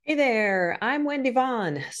Hey there, I'm Wendy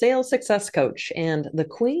Vaughn, sales success coach and the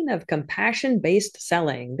queen of compassion based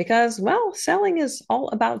selling because, well, selling is all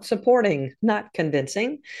about supporting, not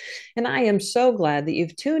convincing. And I am so glad that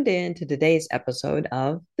you've tuned in to today's episode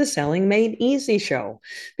of the Selling Made Easy show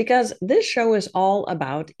because this show is all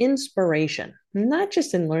about inspiration. Not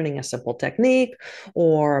just in learning a simple technique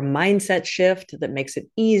or mindset shift that makes it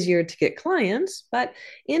easier to get clients, but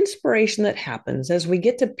inspiration that happens as we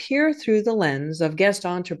get to peer through the lens of guest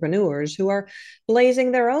entrepreneurs who are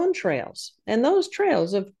blazing their own trails. And those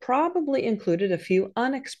trails have probably included a few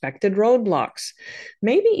unexpected roadblocks,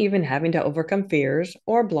 maybe even having to overcome fears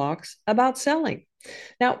or blocks about selling.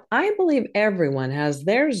 Now, I believe everyone has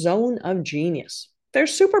their zone of genius, their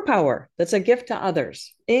superpower that's a gift to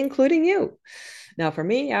others, including you. Now, for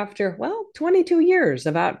me, after, well, 22 years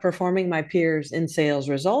of outperforming my peers in sales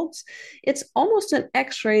results, it's almost an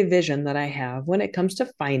x ray vision that I have when it comes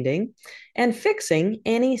to finding and fixing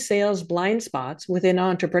any sales blind spots within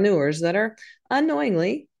entrepreneurs that are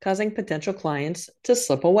unknowingly causing potential clients to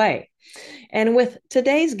slip away. And with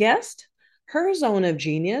today's guest, her zone of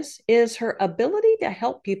genius is her ability to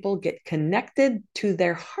help people get connected to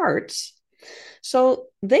their hearts so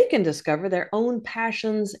they can discover their own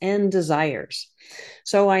passions and desires.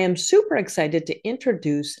 So I am super excited to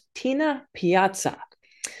introduce Tina Piazza.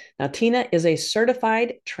 Now, Tina is a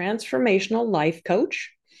certified transformational life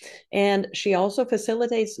coach, and she also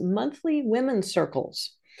facilitates monthly women's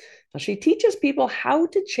circles. Now, she teaches people how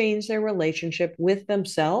to change their relationship with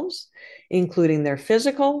themselves, including their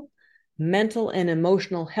physical, mental, and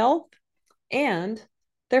emotional health, and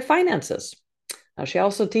their finances. Now, she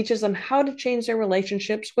also teaches them how to change their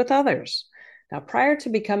relationships with others. Now, prior to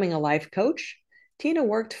becoming a life coach, Tina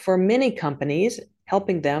worked for many companies,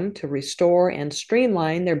 helping them to restore and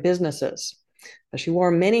streamline their businesses. Now, she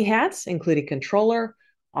wore many hats, including controller,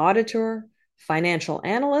 auditor, financial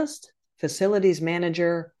analyst, facilities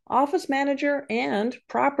manager, office manager, and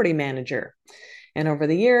property manager. And over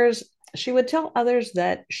the years, she would tell others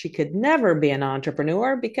that she could never be an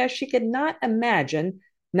entrepreneur because she could not imagine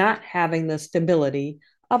not having the stability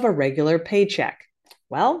of a regular paycheck.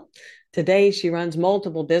 Well, today she runs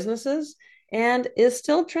multiple businesses and is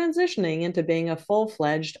still transitioning into being a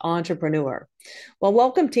full-fledged entrepreneur. Well,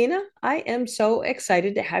 welcome, Tina. I am so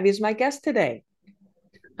excited to have you as my guest today.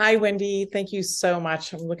 Hi, Wendy. Thank you so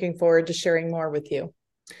much. I'm looking forward to sharing more with you.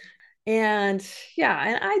 And yeah,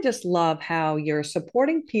 and I just love how you're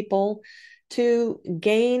supporting people to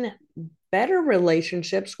gain better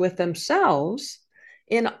relationships with themselves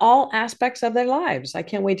in all aspects of their lives. I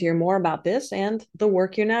can't wait to hear more about this and the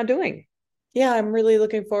work you're now doing. Yeah, I'm really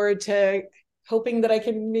looking forward to hoping that I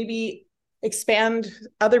can maybe expand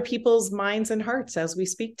other people's minds and hearts as we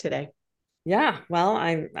speak today. Yeah, well,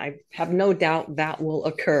 I have no doubt that will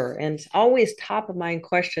occur. And always top of mind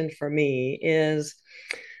question for me is,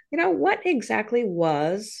 what exactly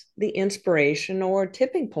was the inspiration or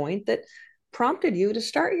tipping point that prompted you to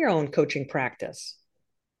start your own coaching practice?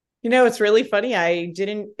 It's really funny. I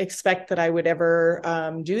didn't expect that I would ever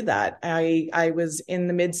do that. I was in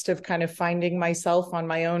the midst of kind of finding myself on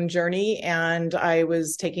my own journey, and I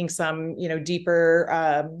was taking some,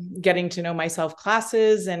 deeper getting to know myself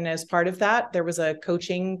classes. And as part of that, there was a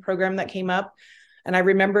coaching program that came up. And I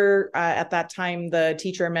remember at that time, the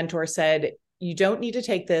teacher and mentor said, "You don't need to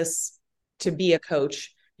take this to be a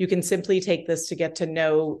coach. You can simply take this to get to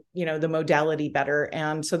know, the modality better."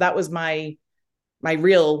 And so that was my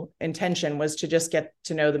real intention, was to just get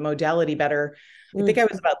to know the modality better. I think Mm, I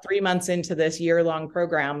was about 3 months into this year-long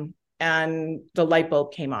program, and the light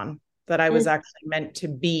bulb came on that I was mm. actually meant to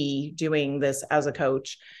be doing this as a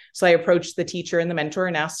coach. So I approached the teacher and the mentor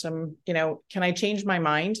and asked them, can I change my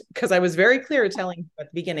mind? Because I was very clear telling at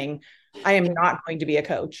the beginning, I am not going to be a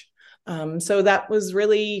coach. So that was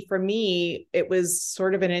really, for me, it was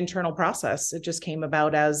sort of an internal process. It just came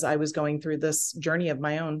about as I was going through this journey of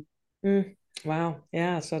my own. Mm, wow.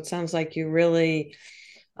 Yeah. So it sounds like you really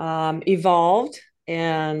evolved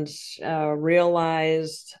and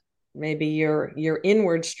realized maybe your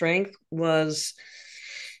inward strength was,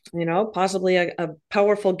 possibly a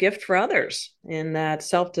powerful gift for others in that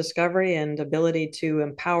self-discovery and ability to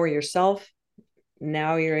empower yourself.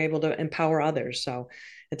 Now you're able to empower others. So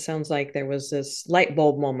it sounds like there was this light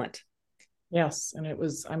bulb moment. Yes. And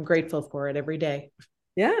I'm grateful for it every day.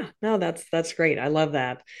 Yeah, no, that's great. I love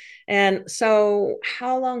that. And so,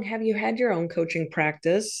 how long have you had your own coaching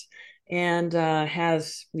practice? And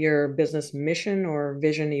has your business mission or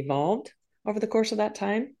vision evolved over the course of that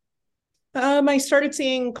time? I started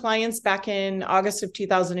seeing clients back in August of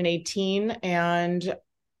 2018, and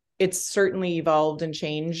it's certainly evolved and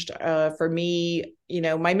changed. For me,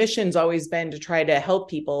 my mission's always been to try to help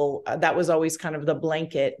people. That was always kind of the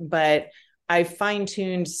blanket, but I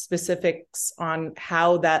fine-tuned specifics on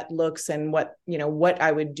how that looks and what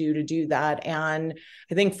I would do to do that. And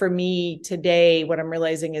I think for me today, what I'm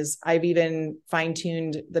realizing is I've even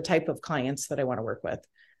fine-tuned the type of clients that I want to work with.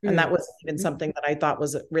 And that wasn't even something that I thought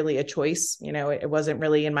was really a choice. It wasn't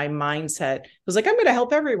really in my mindset. It was like, I'm going to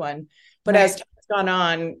help everyone. But Right. as time's gone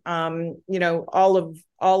on,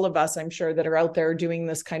 all of us, I'm sure, that are out there doing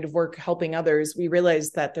this kind of work, helping others, we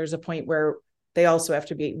realize that there's a point where they also have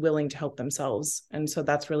to be willing to help themselves. And so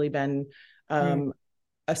that's really been a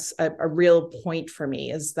real point for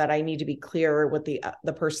me, is that I need to be clear with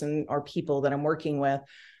the person or people that I'm working with,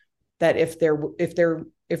 that if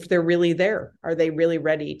they're really there, are they really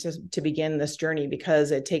ready to begin this journey?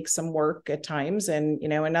 Because it takes some work at times, and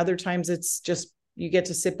other times it's just, you get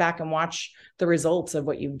to sit back and watch the results of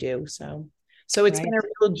what you do. So it's been Right. a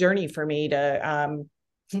real journey for me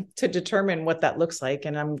to determine what that looks like.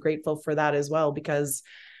 And I'm grateful for that as well, because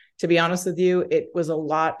to be honest with you, it was a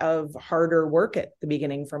lot of harder work at the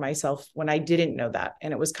beginning for myself when I didn't know that.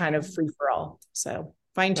 And it was kind of free for all. So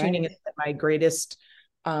fine tuning Right. is my greatest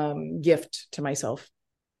gift to myself.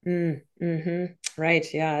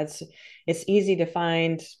 Right. Yeah. It's easy to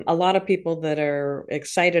find a lot of people that are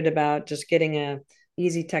excited about just getting a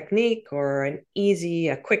easy technique or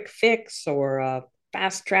a quick fix or a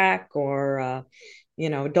fast track or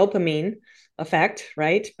dopamine effect,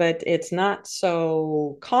 right? But it's not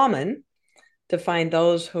so common to find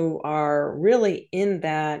those who are really in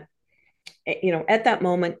that, at that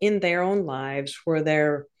moment in their own lives where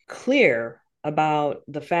they're clear about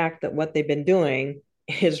the fact that what they've been doing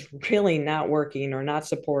is really not working or not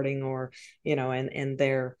supporting, or and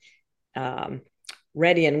they're um,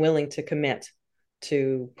 ready and willing to commit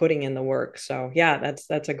to putting in the work. So yeah,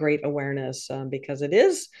 that's a great awareness, because it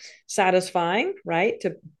is satisfying, right,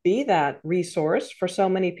 to be that resource for so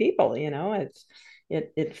many people.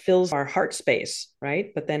 It fills our heart space,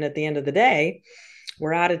 right? But then at the end of the day,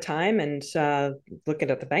 we're out of time, and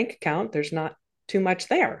looking at the bank account, there's not too much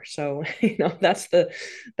there. So that's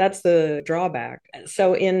the drawback.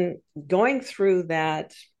 So in going through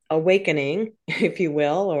that awakening, if you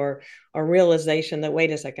will, or a realization that,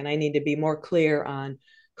 wait a second, I need to be more clear on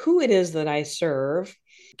who it is that I serve,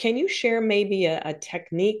 can you share maybe a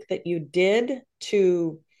technique that you did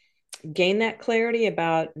to gain that clarity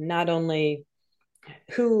about not only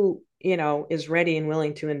who is ready and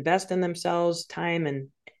willing to invest in themselves, time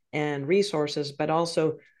and resources, but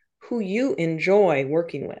also who you enjoy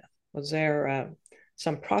working with? Was there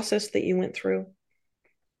some process that you went through?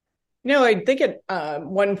 I think at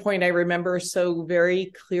one point I remember so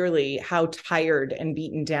very clearly how tired and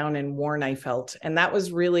beaten down and worn I felt. And that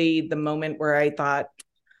was really the moment where I thought,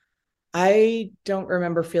 I don't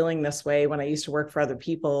remember feeling this way when I used to work for other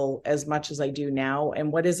people as much as I do now.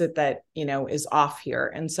 And what is it that, is off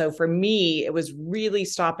here? And so for me, it was really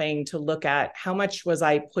stopping to look at how much was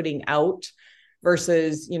I putting out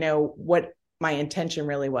versus, what my intention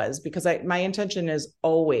really was, because my intention is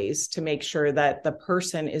always to make sure that the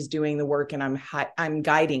person is doing the work and I'm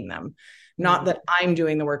guiding them, not that I'm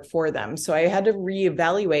doing the work for them. So I had to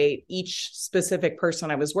reevaluate each specific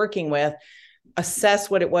person I was working with,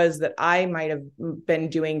 assess what it was that I might have been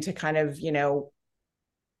doing to kind of,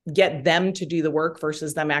 get them to do the work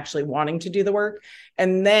versus them actually wanting to do the work,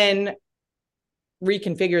 and then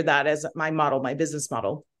reconfigure that as my business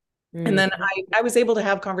model. And then I was able to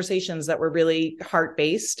have conversations that were really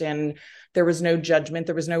heart-based, and there was no judgment.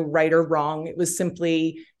 There was no right or wrong. It was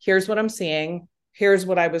simply, here's what I'm seeing. Here's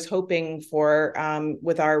what I was hoping for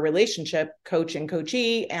with our relationship, coach and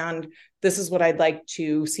coachee. And this is what I'd like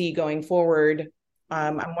to see going forward.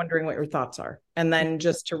 I'm wondering what your thoughts are. And then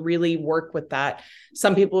just to really work with that.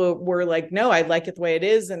 Some people were like, no, I like it the way it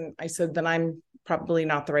is. And I said, then I'm probably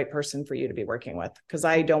not the right person for you to be working with, because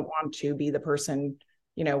I don't want to be the person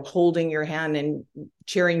holding your hand and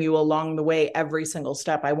cheering you along the way every single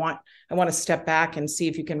step. I want to step back and see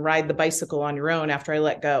if you can ride the bicycle on your own after I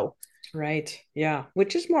let go. Right. Yeah.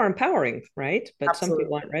 Which is more empowering, right? But some people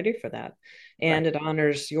Absolutely. aren't ready for that. And Right. it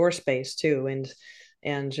honors your space too.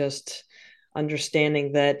 And just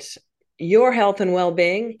understanding that your health and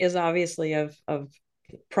well-being is obviously of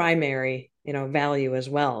primary, value as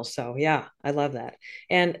well. So yeah, I love that.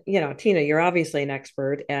 And Tina, you're obviously an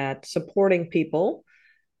expert at supporting people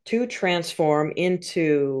to transform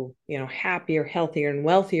into, happier, healthier, and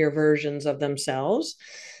wealthier versions of themselves.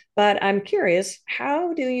 But I'm curious,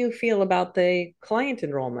 how do you feel about the client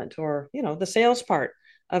enrollment, or, the sales part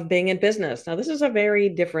of being in business? Now, this is a very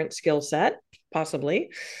different skill set. possibly.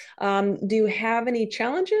 Do you have any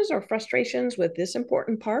challenges or frustrations with this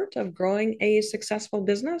important part of growing a successful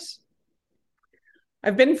business?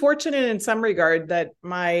 I've been fortunate in some regard that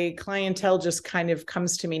my clientele just kind of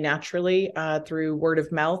comes to me naturally through word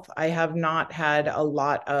of mouth. I have not had a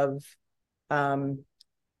lot of, um,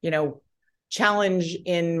 you know, challenge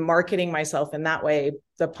in marketing myself in that way.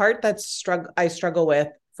 The part I struggle with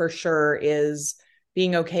for sure is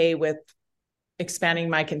being okay with expanding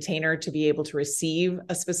my container to be able to receive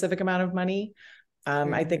a specific amount of money. I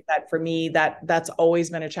Mm-hmm. think that for me, that's always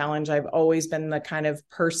been a challenge. I've always been the kind of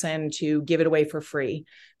person to give it away for free.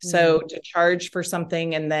 So Mm-hmm. to charge for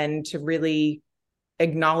something and then to really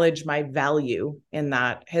acknowledge my value in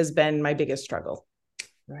that has been my biggest struggle.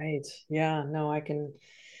 Right. Yeah, no, I can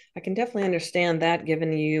definitely understand that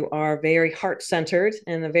given you are very heart-centered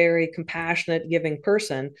and a very compassionate, giving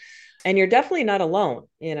person. And you're definitely not alone,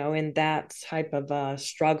 in that type of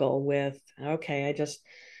struggle with, okay, I just,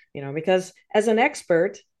 because as an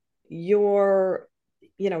expert, your,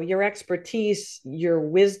 your expertise, your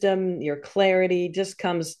wisdom, your clarity just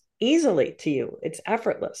comes easily to you. It's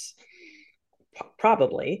effortless,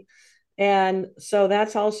 probably. And so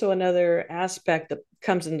that's also another aspect that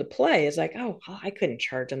comes into play is like, oh, well, I couldn't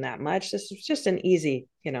charge them that much. This was just an easy,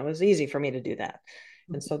 it was easy for me to do that.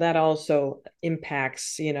 And so that also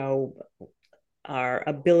impacts, our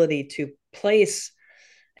ability to place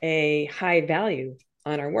a high value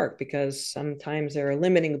on our work because sometimes there are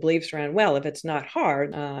limiting beliefs around, well, if it's not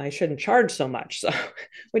hard, I shouldn't charge so much. So,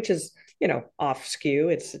 which is, off skew.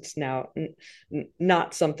 It's now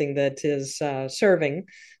not something that is serving.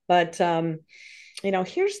 But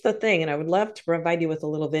here's the thing, and I would love to provide you with a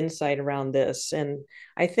little insight around this. And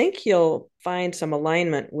I think you'll find some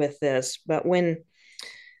alignment with this. But when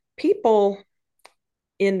people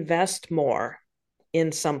invest more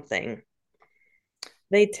in something,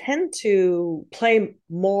 they tend to play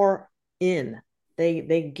more in.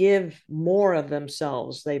 They give more of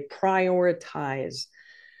themselves. They prioritize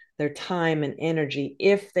their time and energy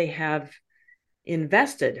if they have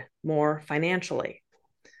invested more financially.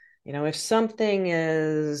 If something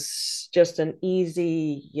is just an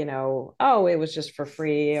easy, oh, it was just for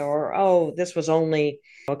free, or oh, this was only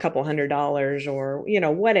a couple $100,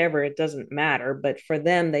 or, whatever, it doesn't matter. But for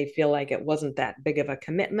them, they feel like it wasn't that big of a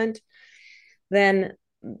commitment, then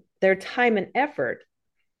their time and effort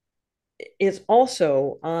is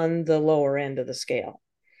also on the lower end of the scale.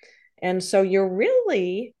 And so you're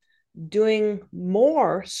really doing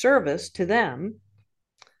more service to them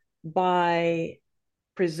by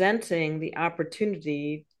presenting the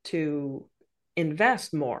opportunity to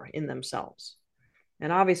invest more in themselves.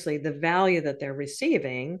 And obviously, the value that they're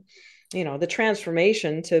receiving, the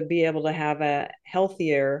transformation to be able to have a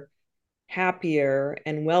healthier, happier,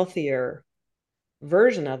 and wealthier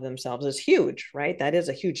version of themselves is huge, right? That is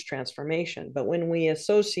a huge transformation. But when we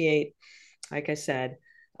associate, like I said,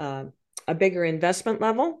 uh, a bigger investment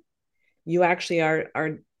level, you actually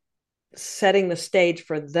are setting the stage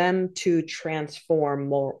for them to transform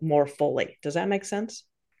more fully. Does that make sense?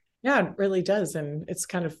 Yeah, it really does. And it's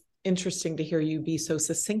kind of interesting to hear you be so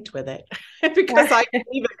succinct with it because I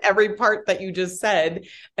believe in every part that you just said.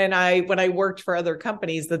 And when I worked for other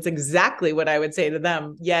companies, that's exactly what I would say to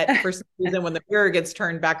them. Yet for some reason, when the mirror gets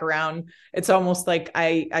turned back around, it's almost like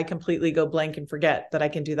I completely go blank and forget that I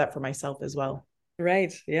can do that for myself as well.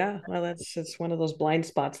 Right. Yeah. Well, it's one of those blind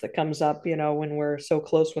spots that comes up, when we're so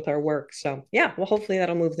close with our work. So, yeah, well, hopefully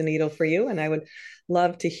that'll move the needle for you. And I would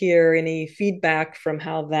love to hear any feedback from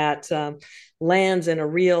how that lands in a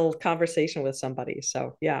real conversation with somebody.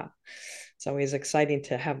 So, yeah, it's always exciting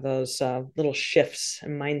to have those little shifts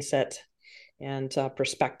in mindset and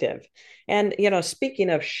perspective. And,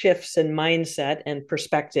 speaking of shifts in mindset and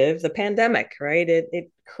perspective, the pandemic, right?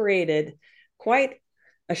 It created quite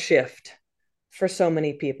a shift for so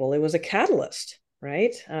many people. It was a catalyst,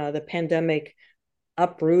 right? The pandemic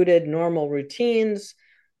uprooted normal routines,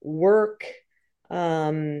 work,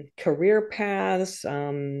 career paths,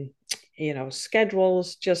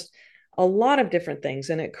 schedules, just a lot of different things.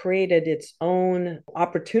 And it created its own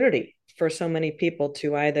opportunity for so many people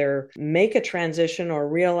to either make a transition or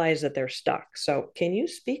realize that they're stuck. So, can you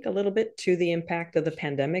speak a little bit to the impact of the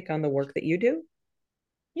pandemic on the work that you do?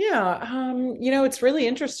 Yeah, it's really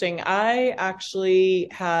interesting. I actually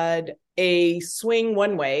had a swing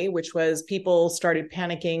one way, which was people started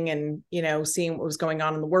panicking and, seeing what was going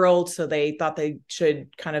on in the world. So they thought they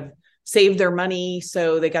should kind of save their money.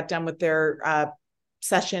 So they got done with their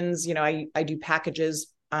sessions. I do packages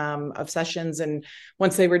of sessions. And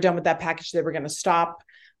once they were done with that package, they were going to stop.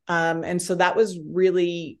 And so that was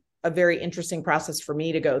really a very interesting process for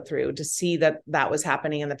me to go through, to see that that was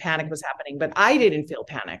happening and the panic was happening, but I didn't feel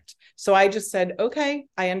panicked. So I just said, okay,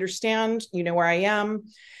 I understand, you know where I am.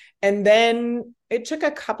 And then it took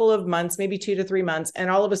a couple of months, maybe 2 to 3 months.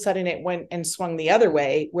 And all of a sudden it went and swung the other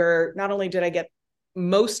way, where not only did I get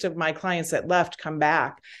most of my clients that left come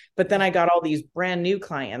back, but then I got all these brand new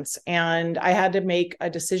clients. And I had to make a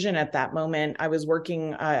decision at that moment. I was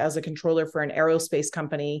working as a controller for an aerospace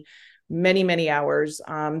company, many, many hours.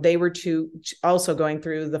 They were also going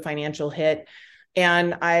through the financial hit.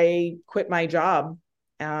 And I quit my job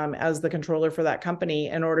as the controller for that company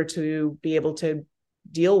in order to be able to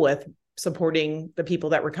deal with supporting the people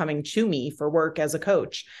that were coming to me for work as a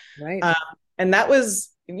coach. Right. And that was,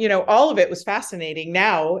 all of it was fascinating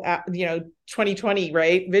now, 2020,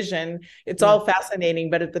 right? Vision, it's all fascinating.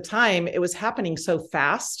 But at the time, it was happening so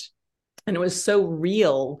fast and it was so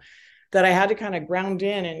real that I had to kind of ground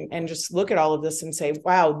in and just look at all of this and say,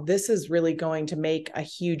 wow, this is really going to make a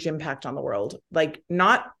huge impact on the world. Like,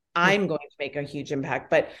 not I'm going to make a huge impact,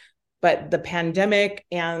 but the pandemic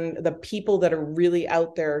and the people that are really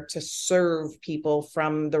out there to serve people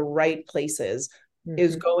from the right places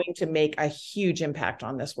is going to make a huge impact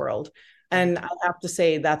on this world. And I have to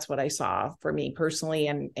say, that's what I saw for me personally,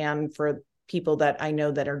 and for people that I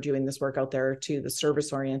know that are doing this work out there too, the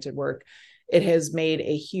service-oriented work. It has made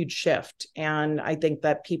a huge shift. And I think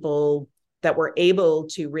that people that were able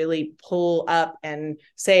to really pull up and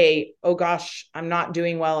say, oh gosh, I'm not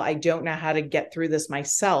doing well, I don't know how to get through this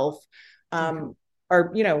myself,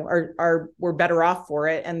 we're better off for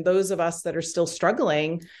it. And those of us that are still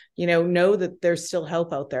struggling, know that there's still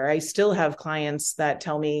help out there. I still have clients that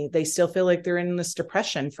tell me they still feel like they're in this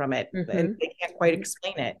depression from it, and they can't quite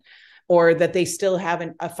explain it, or that they still have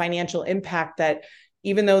a financial impact that,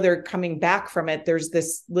 even though they're coming back from it, there's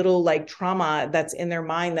this little like trauma that's in their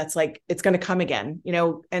mind that's like, it's going to come again,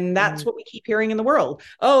 and that's what we keep hearing in the world.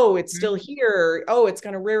 Oh, it's still here. Oh, it's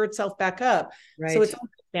going to rear itself back up. Right. So it's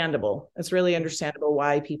understandable. It's really understandable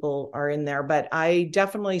why people are in there. But I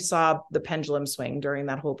definitely saw the pendulum swing during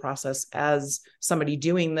that whole process as somebody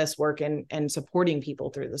doing this work and supporting people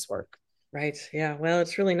through this work. Right. Yeah. Well,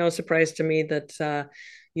 it's really no surprise to me that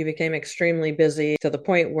you became extremely busy to the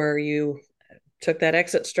point where you took that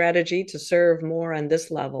exit strategy to serve more on this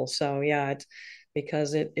level. So yeah,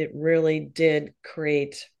 because it really did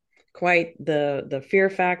create quite the fear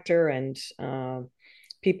factor, and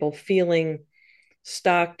people feeling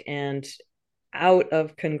stuck and out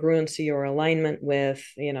of congruency or alignment with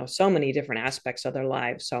so many different aspects of their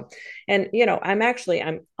lives. So, and I'm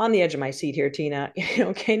on the edge of my seat here, Tina.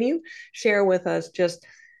 Can you share with us just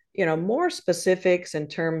more specifics in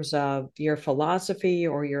terms of your philosophy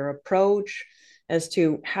or your approach as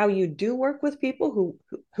to how you do work with people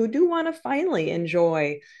who do want to finally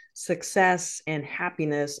enjoy success and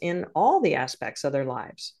happiness in all the aspects of their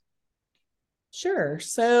lives? Sure.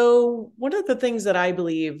 So one of the things that I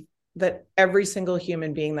believe that every single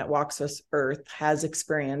human being that walks this earth has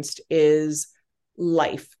experienced is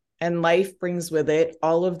life. And life brings with it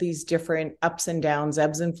all of these different ups and downs,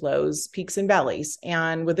 ebbs and flows, peaks and valleys.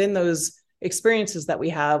 And within those experiences that we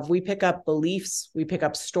have, we pick up beliefs, we pick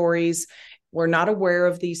up stories. We're not aware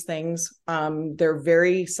of these things. They're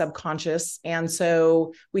very subconscious. And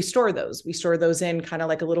so we store those. We store those in kind of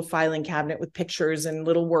like a little filing cabinet with pictures and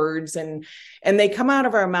little words. And they come out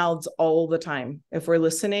of our mouths all the time. If we're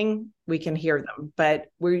listening, we can hear them, but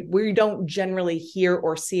we don't generally hear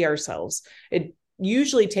or see ourselves. It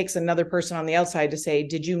usually takes another person on the outside to say,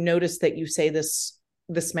 did you notice that you say this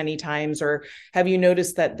many times? Or have you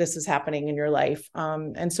noticed that this is happening in your life?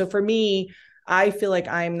 And so for me, I feel like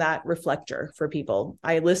I'm that reflector for people.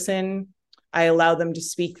 I listen, I allow them to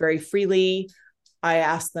speak very freely. I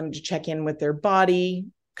ask them to check in with their body,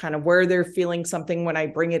 kind of where they're feeling something when I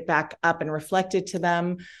bring it back up and reflect it to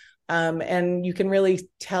them. And you can really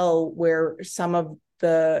tell where some of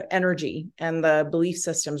the energy and the belief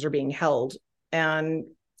systems are being held. And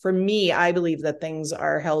for me, I believe that things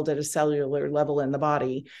are held at a cellular level in the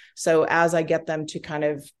body. So as I get them to kind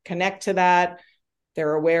of connect to that,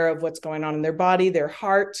 they're aware of what's going on in their body, their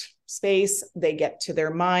heart space, they get to their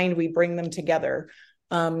mind, we bring them together.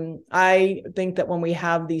 I think that when we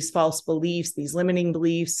have these false beliefs, these limiting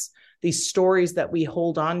beliefs, these stories that we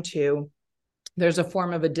hold on to, there's a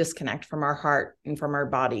form of a disconnect from our heart and from our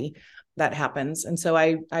body that happens. And so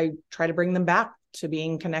I try to bring them back to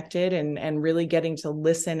being connected and really getting to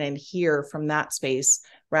listen and hear from that space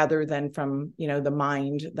rather than from, the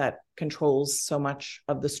mind that controls so much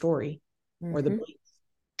of the story or the belief.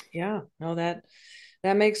 Yeah, no, that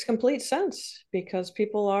makes complete sense, because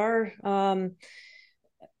people are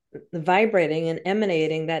vibrating and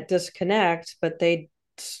emanating that disconnect, but they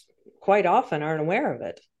quite often aren't aware of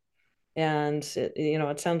it. And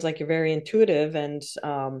it sounds like you're very intuitive and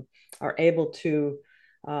are able to.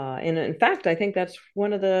 And in fact, I think that's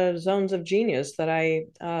one of the zones of genius that I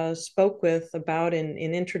spoke with about in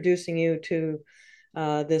introducing you to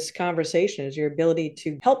this conversation is your ability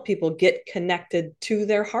to help people get connected to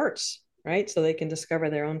their hearts, right? So they can discover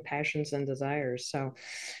their own passions and desires. So,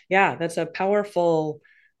 yeah, that's a powerful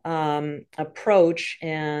approach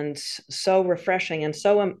and so refreshing and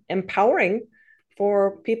so empowering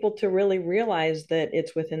for people to really realize that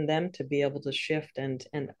it's within them to be able to shift and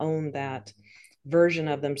own that version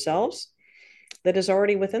of themselves that is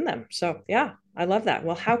already within them. So, yeah, I love that.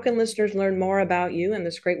 Well, how can listeners learn more about you and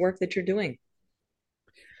this great work that you're doing?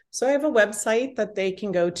 So I have a website that they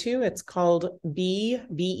can go to. It's called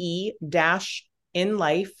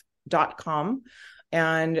bbe-inlife.com,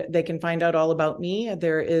 and they can find out all about me.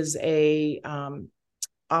 There is a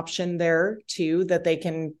option there too that they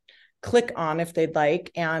can click on if they'd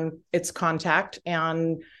like, and it's contact.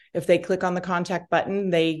 And if they click on the contact button,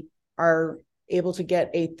 they are able to get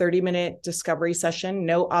a 30-minute discovery session,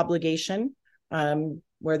 no obligation,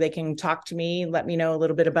 where they can talk to me, let me know a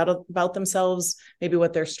little bit about themselves, maybe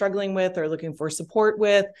what they're struggling with or looking for support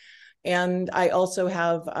with. And I also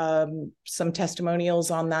have some testimonials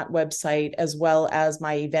on that website, as well as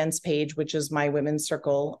my events page, which is my women's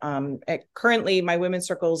circle. Currently, my women's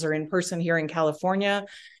circles are in person here in California,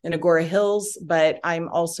 in Agora Hills, but I'm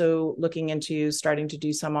also looking into starting to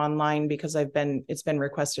do some online because it's been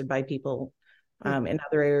requested by people in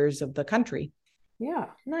other areas of the country. Yeah,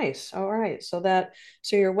 nice. All right. So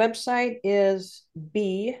your website is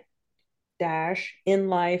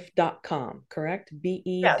be-inlife.com, correct?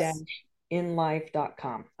 Yes.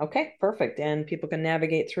 be-inlife.com. Okay, perfect. And people can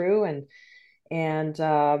navigate through and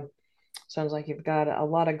sounds like you've got a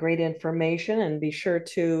lot of great information and be sure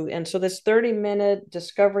to and so this 30-minute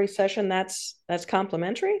discovery session that's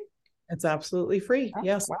complimentary? It's absolutely free. Oh,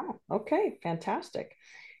 Yes. wow. Okay, fantastic.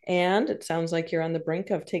 And it sounds like you're on the brink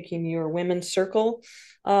of taking your women's circle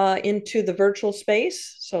into the virtual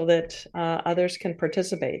space so that others can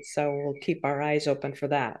participate. So we'll keep our eyes open for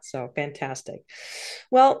that. So fantastic.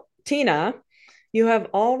 Well, Tina, you have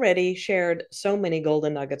already shared so many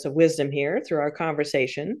golden nuggets of wisdom here through our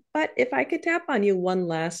conversation. But if I could tap on you one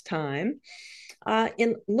last time,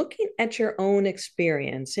 in looking at your own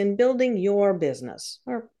experience in building your business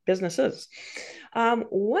or businesses,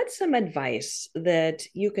 what's some advice that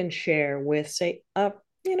you can share with, say, a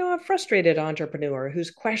frustrated entrepreneur who's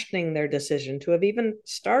questioning their decision to have even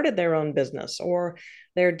started their own business or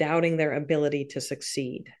they're doubting their ability to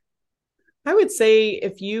succeed? I would say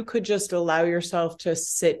if you could just allow yourself to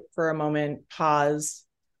sit for a moment, pause,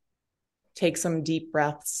 take some deep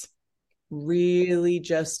breaths, really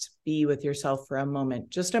just be with yourself for a moment,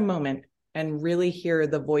 just a moment, and really hear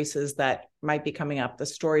the voices that might be coming up, the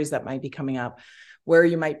stories that might be coming up, where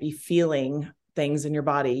you might be feeling things in your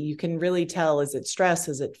body. You can really tell, is it stress?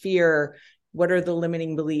 Is it fear? What are the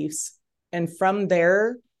limiting beliefs? And from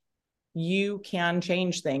there, you can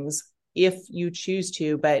change things if you choose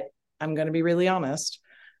to. But I'm going to be really honest,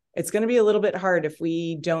 it's going to be a little bit hard if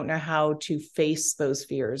we don't know how to face those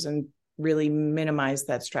fears and really minimize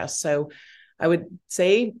that stress. So I would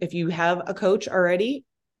say if you have a coach already,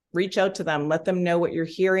 reach out to them, let them know what you're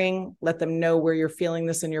hearing, let them know where you're feeling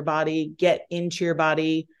this in your body, get into your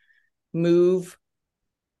body, move,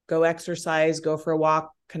 go exercise, go for a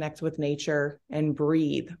walk, connect with nature, and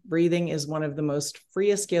breathe. Breathing is one of the most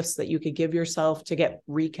freest gifts that you could give yourself to get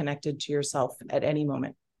reconnected to yourself at any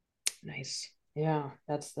moment. Nice. Yeah,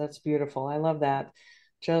 that's beautiful. I love that.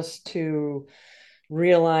 Just to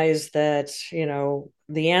realize that,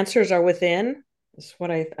 the answers are within, is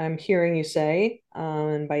what I'm hearing you say.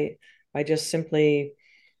 And by just simply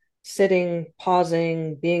sitting,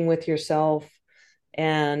 pausing, being with yourself,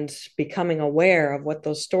 and becoming aware of what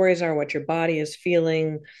those stories are, what your body is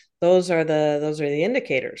feeling, those are the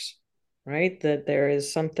indicators, right? That there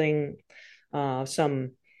is something,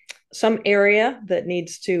 some area that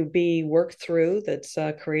needs to be worked through that's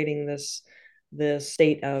creating this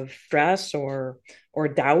state of stress or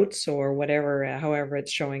doubts or whatever, however it's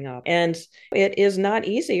showing up. And it is not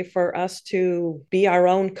easy for us to be our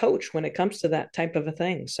own coach when it comes to that type of a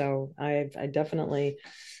thing. So I definitely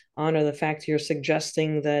honor the fact you're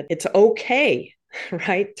suggesting that it's okay,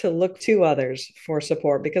 right, to look to others for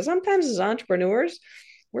support, because sometimes as entrepreneurs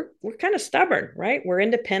we're kind of stubborn, right? We're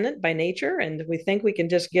independent by nature and we think we can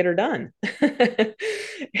just get her done.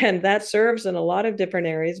 And that serves in a lot of different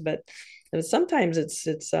areas, but sometimes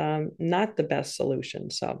it's not the best solution.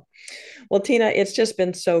 So, well, Tina, it's just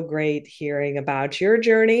been so great hearing about your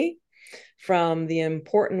journey from the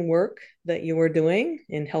important work that you are doing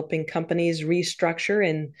in helping companies restructure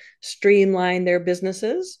and streamline their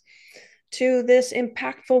businesses to this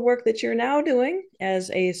impactful work that you're now doing as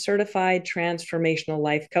a certified transformational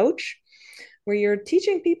life coach, where you're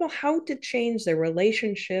teaching people how to change their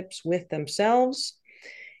relationships with themselves,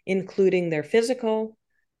 including their physical,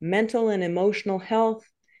 mental, and emotional health,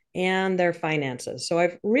 and their finances. So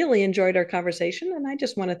I've really enjoyed our conversation, and I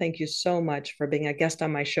just want to thank you so much for being a guest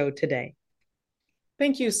on my show today.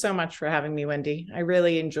 Thank you so much for having me, Wendy. I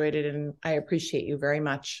really enjoyed it and I appreciate you very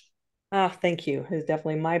much. Ah, thank you. It's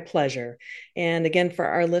definitely my pleasure. And again, for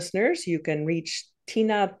our listeners, you can reach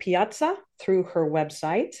Tina Piazza through her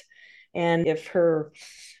website. And if her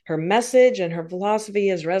message and her philosophy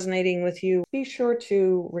is resonating with you, be sure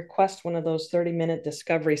to request one of those 30-minute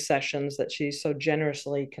discovery sessions that she's so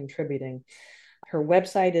generously contributing. Her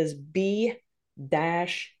website is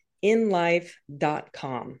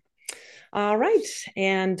b-inlife.com. All right.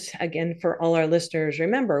 And again, for all our listeners,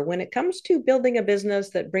 remember when it comes to building a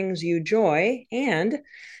business that brings you joy and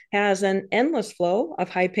has an endless flow of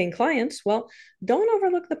high paying clients, well, don't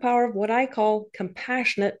overlook the power of what I call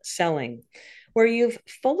compassionate selling, where you've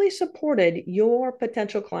fully supported your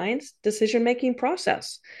potential clients' decision making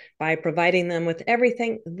process by providing them with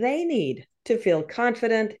everything they need to feel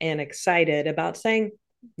confident and excited about saying,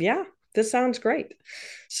 yeah, this sounds great.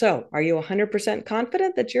 So, are you 100%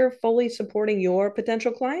 confident that you're fully supporting your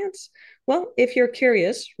potential clients? Well, if you're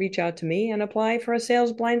curious, reach out to me and apply for a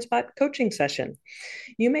sales blind spot coaching session.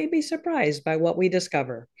 You may be surprised by what we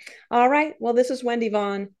discover. All right, well, this is Wendy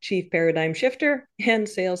Vaughn, Chief Paradigm Shifter and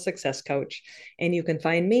Sales Success Coach. And you can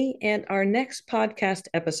find me and our next podcast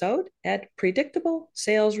episode at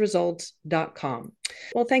predictablesalesresults.com.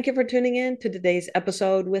 Well, thank you for tuning in to today's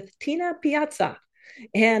episode with Tina Piazza.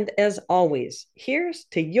 And as always, here's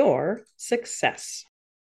to your success.